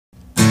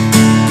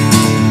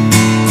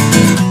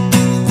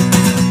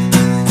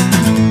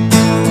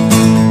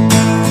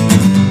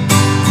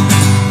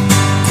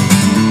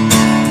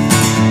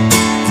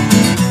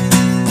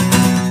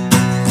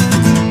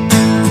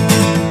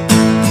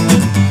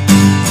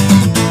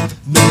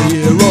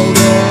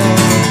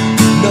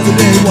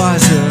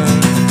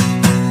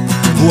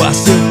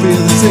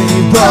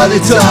but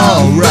it's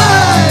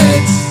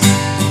alright.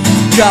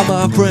 Got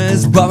my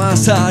friends by my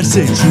side,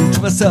 stay true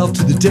to myself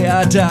to the day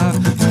I die.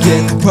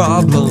 Forget the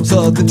problems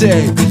of the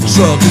day,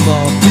 shrug them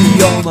off,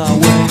 be on my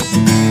way.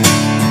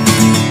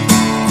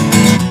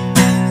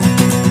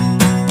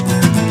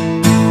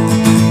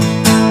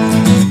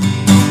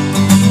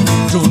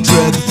 Don't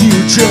dread the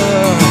future,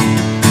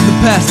 the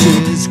past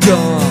is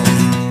gone.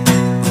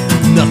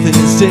 Nothing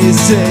stays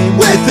the same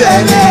with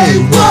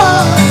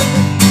anyone.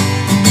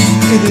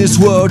 In this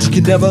world you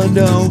can never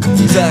know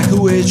exactly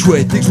which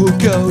way things will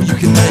go. You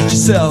can let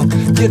yourself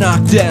get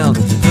knocked down,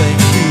 plant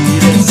your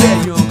feet and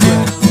stand your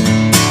ground.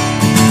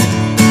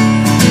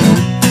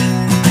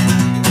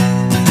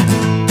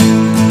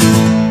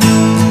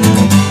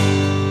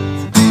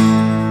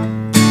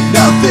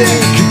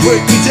 Nothing can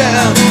break me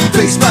down,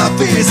 face my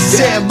fears,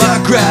 stand my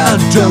ground.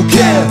 Don't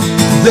care,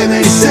 they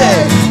may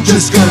say,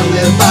 just gonna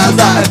live my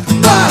life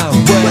my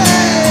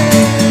way.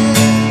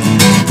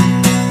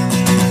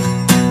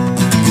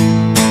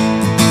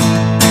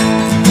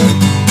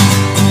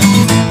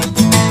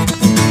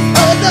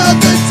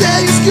 Another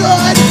day is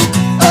gone,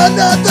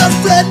 another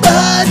friend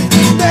behind.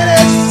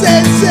 Managed to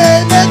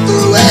say that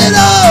through it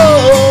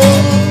all.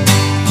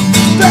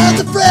 Found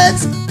the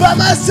friends by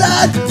my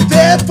side,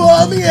 there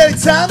for me any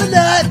time of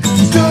night.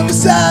 Stood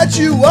beside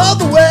you all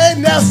the way,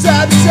 now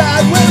side to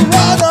side we're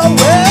on our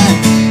way.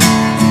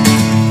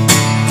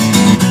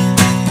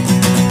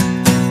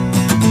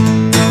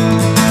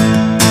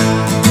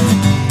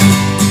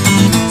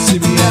 See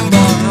me at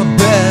my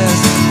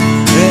best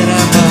and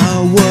at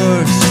my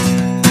worst.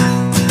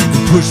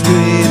 Push me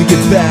to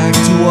get back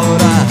to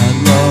what I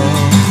love.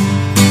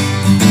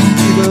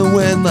 Even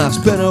when life's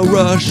been a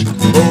rush,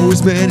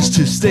 always managed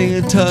to stay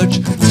in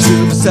touch.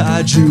 Stood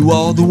beside you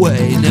all the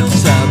way, now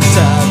side by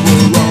side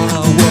we're on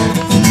our way.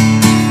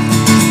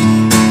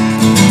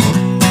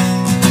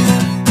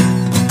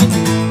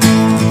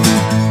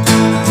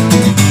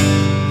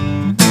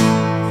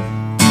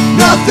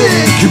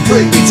 Nothing can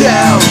bring me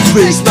down,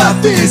 face my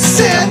fears,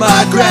 stand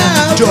my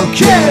ground. Don't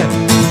care,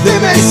 they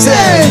may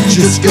say,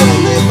 just gonna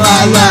live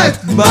my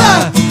life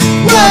my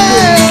way.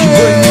 Nothing can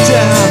bring me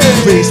down,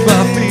 face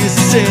my fears,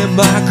 stand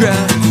my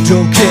ground.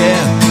 Don't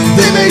care,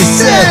 they may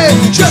say,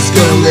 just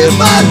gonna live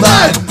my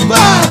life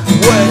my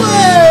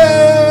way.